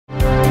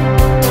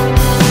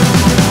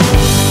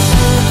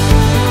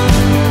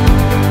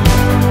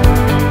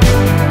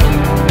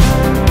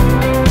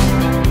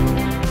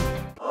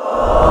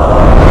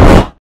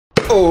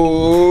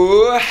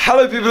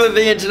Hello people of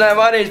the internet,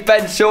 my name is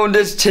Ben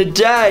Saunders.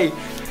 Today,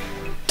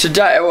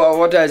 well,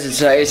 what day is it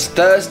today? It's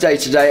Thursday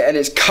today and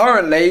it's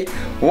currently,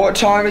 what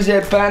time is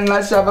it, Ben?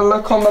 Let's have a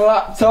look on the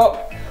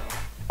laptop.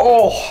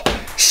 Oh,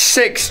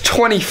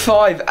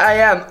 6:25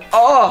 AM.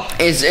 Oh,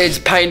 it's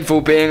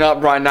painful being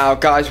up right now,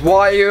 guys.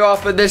 Why are you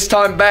up at this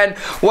time, Ben?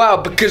 Well,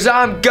 because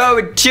I'm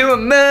going to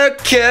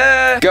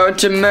America. Going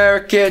to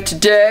America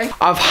today.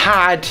 I've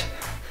had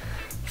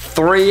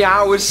 3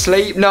 hours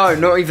sleep. No,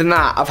 not even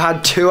that. I've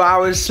had 2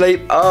 hours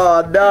sleep.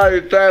 Oh no,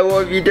 Ben,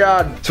 what have you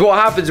done? So what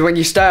happens when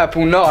you stay up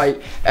all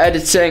night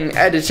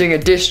editing a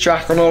diss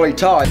track on Ollie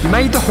Tide? You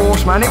made The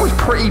Horseman, it was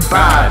pretty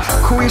bad.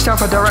 Call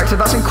yourself a director,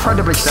 that's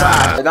incredibly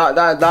sad.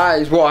 That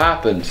is what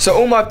happened. So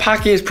all my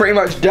packing is pretty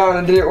much done.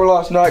 I did it all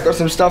last night. Got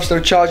some stuff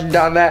still charging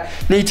down there.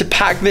 Need to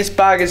pack this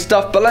bag and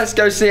stuff, but let's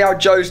go see how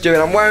Joe's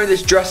doing. I'm wearing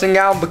this dressing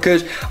gown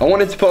because I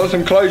wanted to put on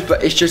some clothes,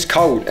 but it's just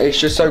cold. It's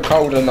just so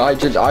cold and I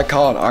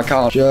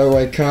can't. Joe,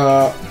 wake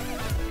up.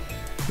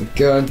 We're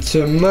going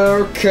to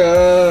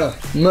America.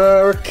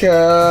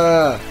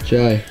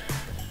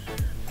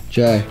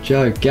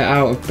 Joe, get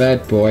out of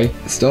bed, boy.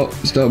 Stop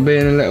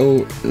being a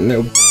little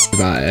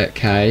about it,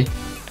 okay?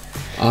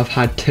 I've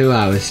had 2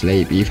 hours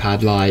sleep. You've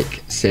had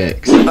like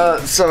 6.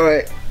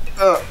 Sorry.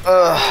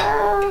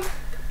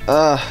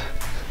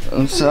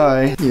 I'm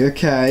sorry. You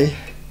okay?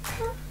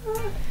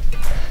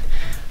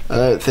 I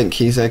don't think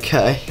he's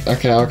okay.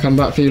 Okay, I'll come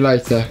back for you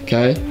later,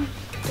 okay?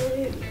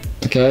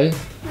 Okay?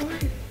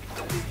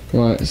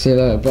 Right, see you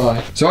later,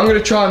 bye. So I'm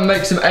gonna try and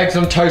make some eggs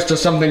on toast or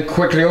something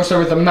quickly. Also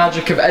with the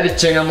magic of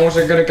editing, I'm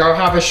also gonna go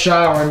have a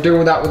shower and do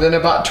all that within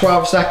about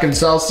 12 seconds,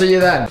 so I'll see you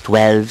then.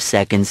 12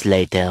 seconds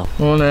later.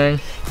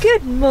 Morning.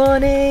 Good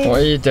morning. What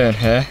are you doing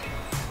here?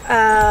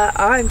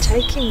 I'm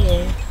taking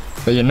you.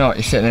 But you're not,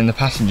 you're sitting in the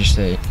passenger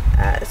seat.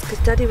 It's because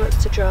Daddy wants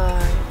to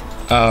drive.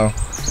 Oh.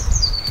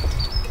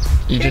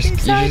 You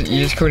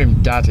just called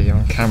him Daddy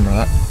on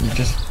camera. You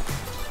just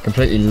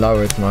completely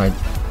lowered my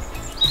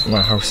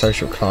whole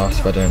social class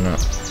by doing that.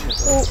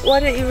 Well, why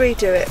don't you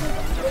redo it?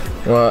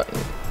 What?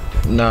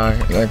 No,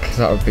 because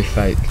that would be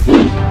fake.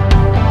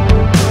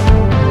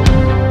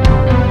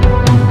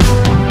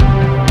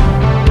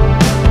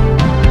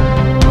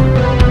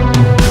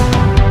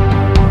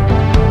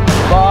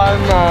 Bye,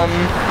 Mum.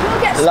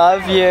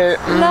 Love you.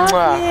 Love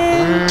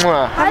you.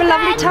 Have a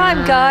lovely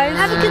time, guys.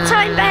 Have a good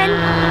time, Ben.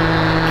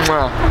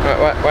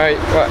 Wait.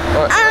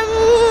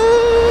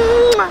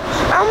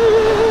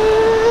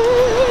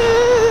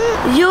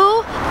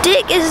 Your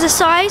dick is the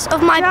size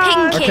of my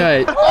pinky.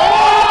 Okay.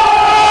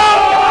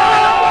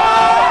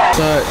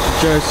 So,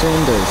 Joe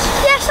Saunders.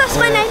 Yes, that's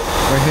my name.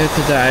 We're here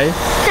today.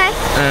 Okay.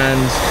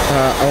 And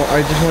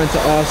I just wanted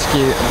to ask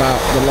you about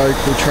the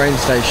local train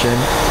station.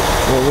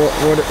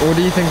 What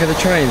do you think of the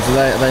trains?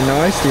 Are they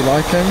nice? Do you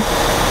like them?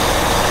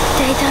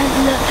 They don't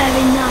look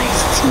very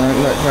nice to me.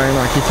 Don't look very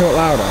nice. Can you talk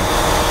louder?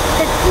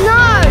 No!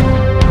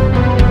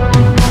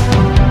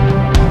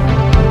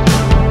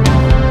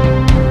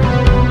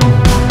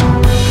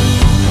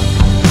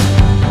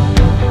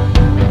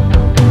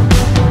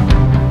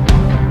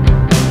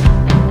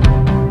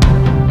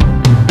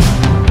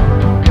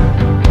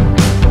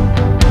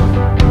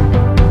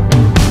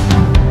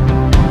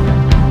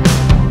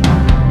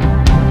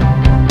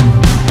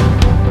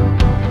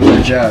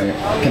 Joe,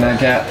 can I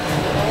get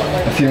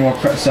a few more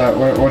questions? So,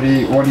 what do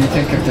you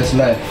think of this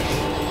lift?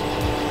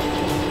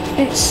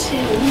 It's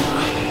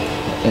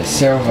silver. It's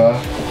silver.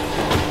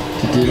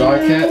 Do you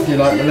like it? Do you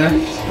like the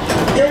lift?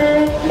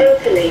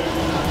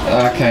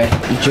 Okay,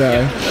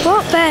 Joe.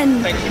 What,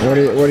 Ben? What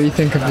do you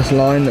think of this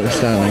line that we're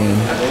standing in?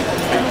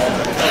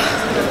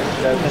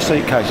 The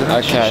seat case,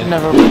 Okay.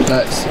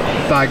 Let's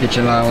baggage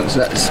allowance.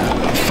 Let's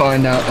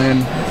find out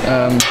then.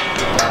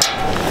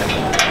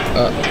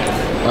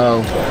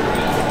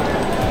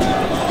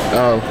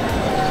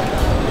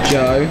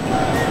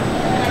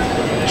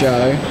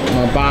 Joe,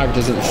 my bag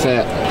doesn't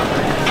fit.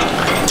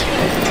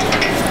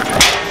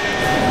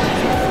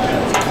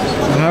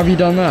 How have you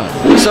done that?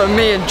 So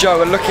me and Joe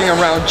are looking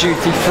around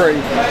duty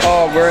free.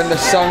 Oh, we're in the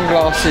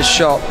sunglasses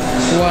shop.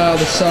 Wow,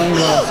 the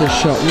sunglasses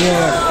shop.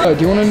 Yeah. Oh,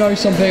 do you want to know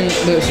something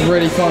that's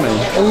really funny?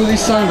 All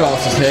these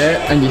sunglasses here,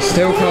 and you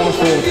still can't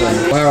afford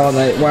them. Where are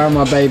they? Where are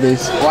my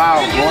babies? Wow,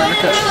 boy,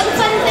 look at. The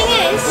funny thing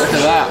is, Look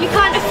at that. you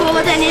can't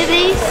afford any of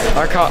these.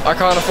 I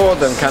can't afford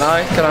them, can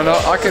I? Can I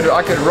not? I could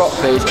rock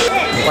these.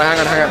 Wait, hang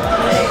on.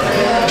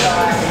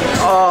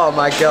 Oh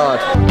my god.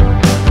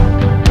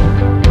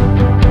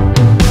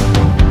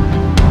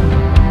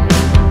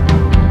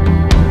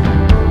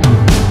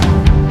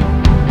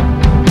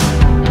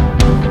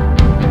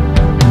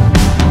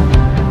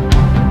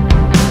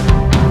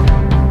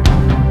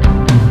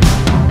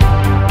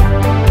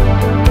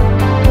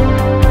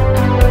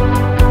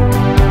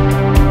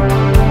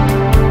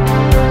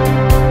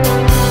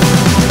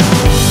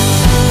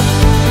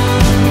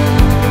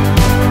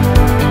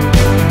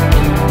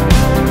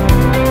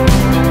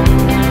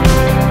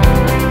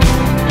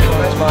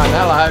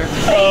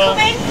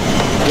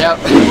 Yep.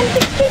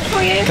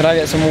 Can I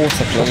get some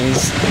water,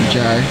 please,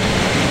 Joe?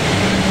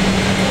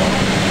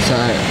 So,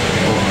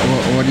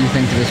 What do you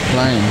think of this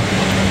plane?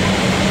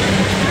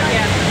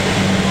 Yeah.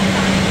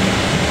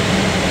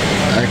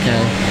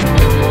 Okay.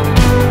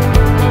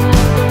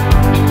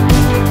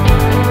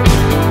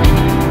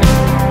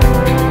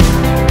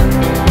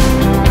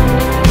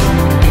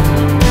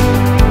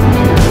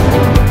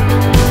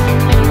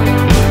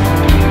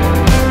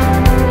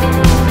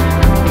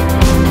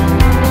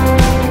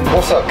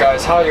 What's up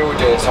guys, how are you all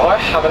doing? So I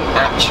haven't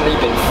actually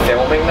been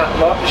filming that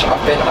much.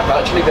 I've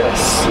actually been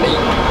asleep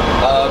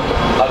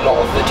a lot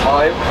of the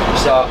time.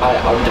 So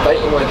I'm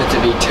debating whether to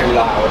be too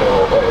loud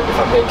or if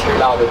I'm being too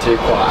loud or too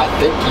quiet. I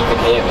think you can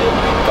hear me,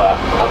 but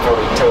I'm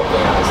probably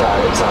talking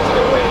outside, it sounds a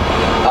bit weird.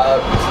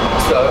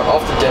 So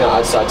after dinner I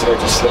decided to go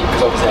to sleep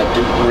because obviously I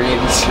didn't really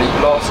sleep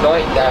last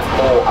night.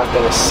 Therefore I've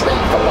been asleep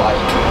for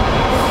like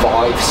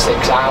 5-6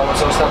 hours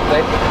or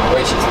something,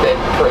 which has been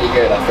pretty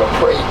good. I feel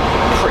pretty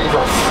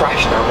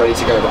refreshed now, ready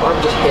to go. But I'm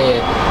just here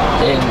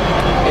in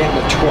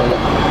the toilet.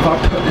 If I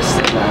put this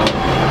thing down,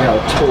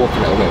 I'll talk a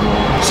little bit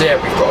more. So yeah,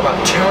 we've got about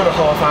 2.5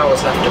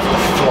 hours left of the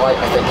flight,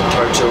 I think in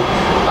total.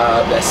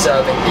 They're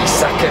serving the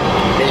second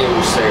meal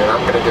soon.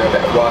 I'm going to do a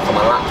bit of work on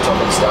my laptop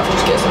and stuff,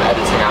 just get some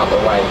editing out of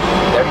the way.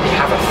 Then we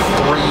have a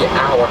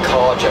 3-hour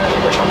car journey,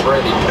 which I'm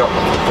really not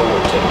looking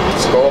forward to.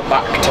 Let's go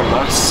back to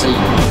my seat.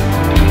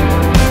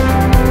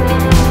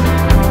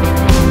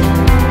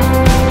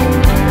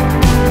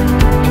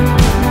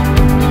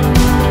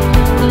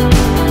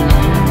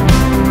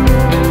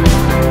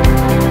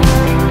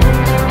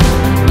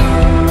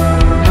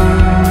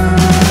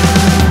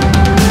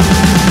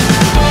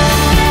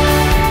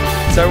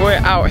 So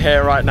we're out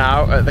here right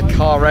now at the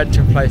car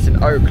rental place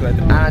in Oakland,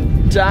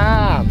 and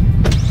damn!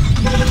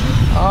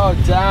 Oh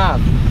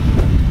damn!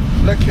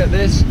 Look at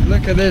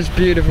this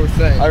beautiful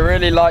thing. I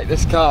really like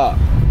this car.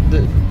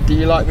 Do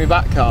you like me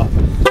back, car?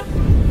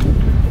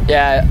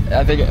 Yeah,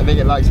 I think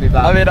it likes me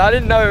back. I mean, I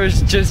didn't know it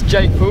was just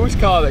Jake Paul's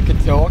car that could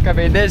talk. I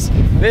mean, this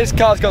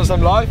car's got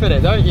some life in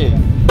it, don't you?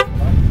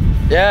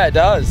 Yeah, it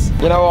does.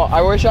 You know what?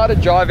 I wish I had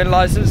a driving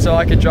license so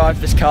I could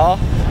drive this car.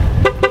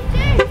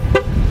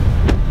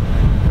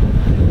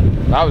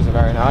 That was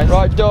very nice.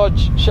 Right,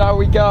 Dodge, shall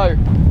we go?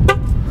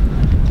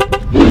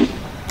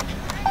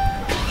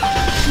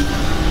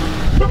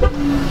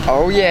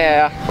 Oh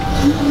yeah.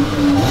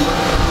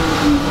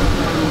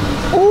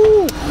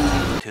 Ooh.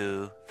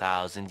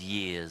 2,000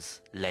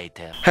 years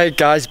later. Hey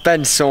guys,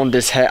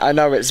 Ben-Saunders here. I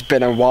know it's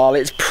been a while.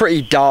 It's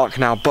pretty dark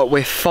now, but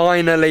we're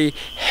finally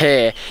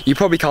here. You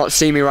probably can't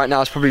see me right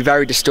now. It's probably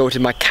very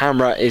distorted. My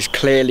camera is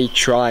clearly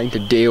trying to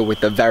deal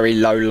with the very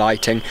low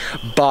lighting,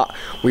 but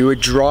we were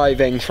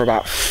driving for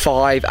about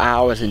 5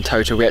 hours in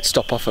total. We had to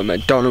stop off at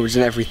McDonald's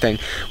and everything.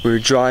 We were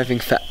driving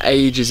for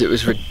ages. It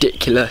was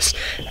ridiculous.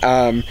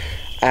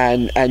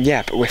 And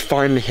yeah, but we're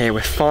finally here.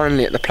 We're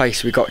finally at the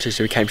place we got to.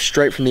 So we came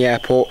straight from the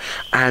airport,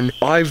 and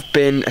I've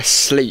been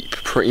asleep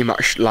pretty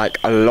much like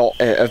a lot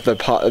of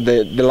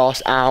the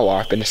last hour.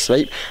 I've been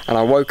asleep, and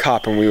I woke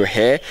up and we were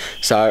here.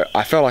 So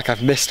I feel like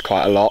I've missed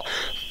quite a lot.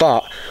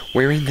 But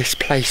we're in this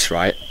place,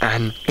 right?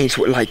 And it's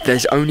like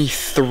there's only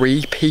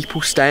 3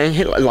 people staying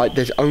here. Like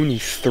there's only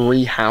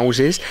 3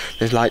 houses.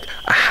 There's like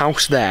a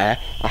house there,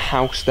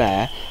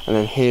 and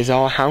then here's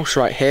our house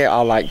right here.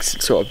 Our like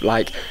sort of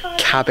like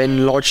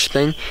cabin lodge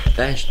thing.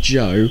 There's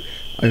Joe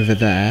over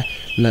there.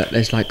 Look,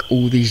 there's like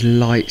all these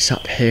lights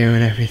up here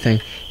and everything.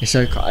 It's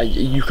so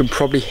you can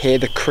probably hear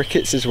the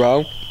crickets as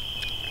well.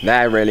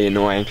 They're really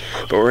annoying,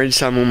 but we're in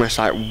some almost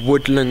like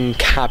woodland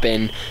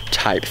cabin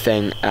type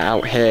thing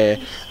out here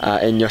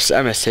in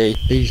Yosemite.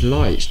 These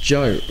lights,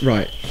 Joe,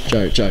 right,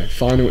 Joe,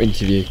 final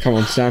interview. Come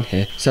on, stand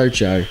here. So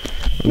Joe,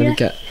 let me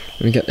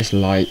get this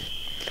light,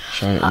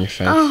 shine it on your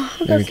face. Oh,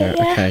 there we go. it,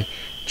 yeah. Okay,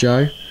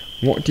 Joe,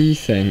 what do you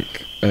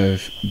think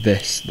of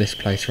this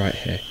place right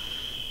here?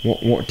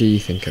 What do you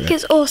think of it?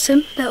 It's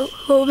awesome, but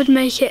what would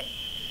make it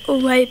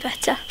way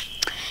better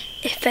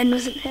if Ben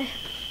wasn't here?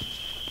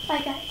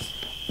 Bye guys.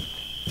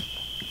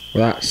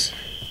 Well, that's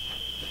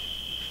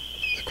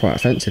quite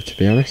offensive, to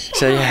be honest.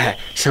 So yeah,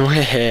 so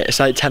we're here.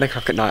 It's like 10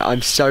 o'clock at night.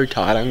 I'm so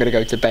tired. I'm gonna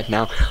go to bed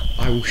now.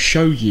 I will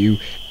show you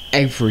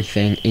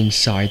everything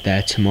inside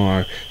there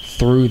tomorrow.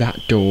 Through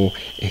that door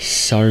is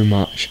so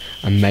much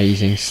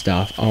amazing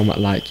stuff. Oh my,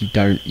 like you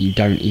don't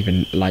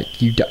even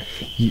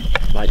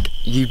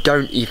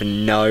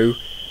know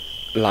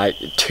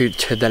like to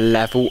the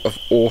level of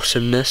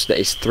awesomeness that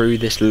is through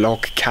this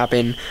log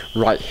cabin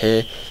right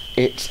here.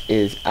 It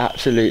is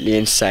absolutely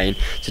insane.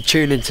 So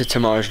tune into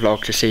tomorrow's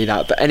vlog to see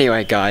that. But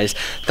anyway guys,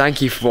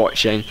 thank you for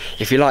watching.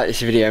 If you like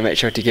this video, make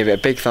sure to give it a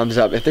big thumbs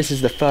up. If this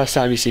is the first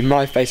time you see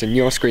my face on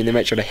your screen, then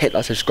make sure to hit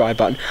that subscribe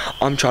button.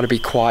 I'm trying to be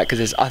quiet because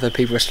there's other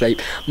people asleep.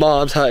 My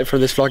arm's hurting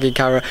from this vlogging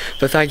camera.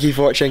 But thank you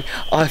for watching.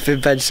 I've been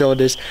Ben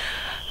Saunders.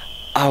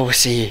 I will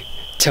see you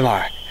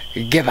tomorrow.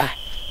 Goodbye.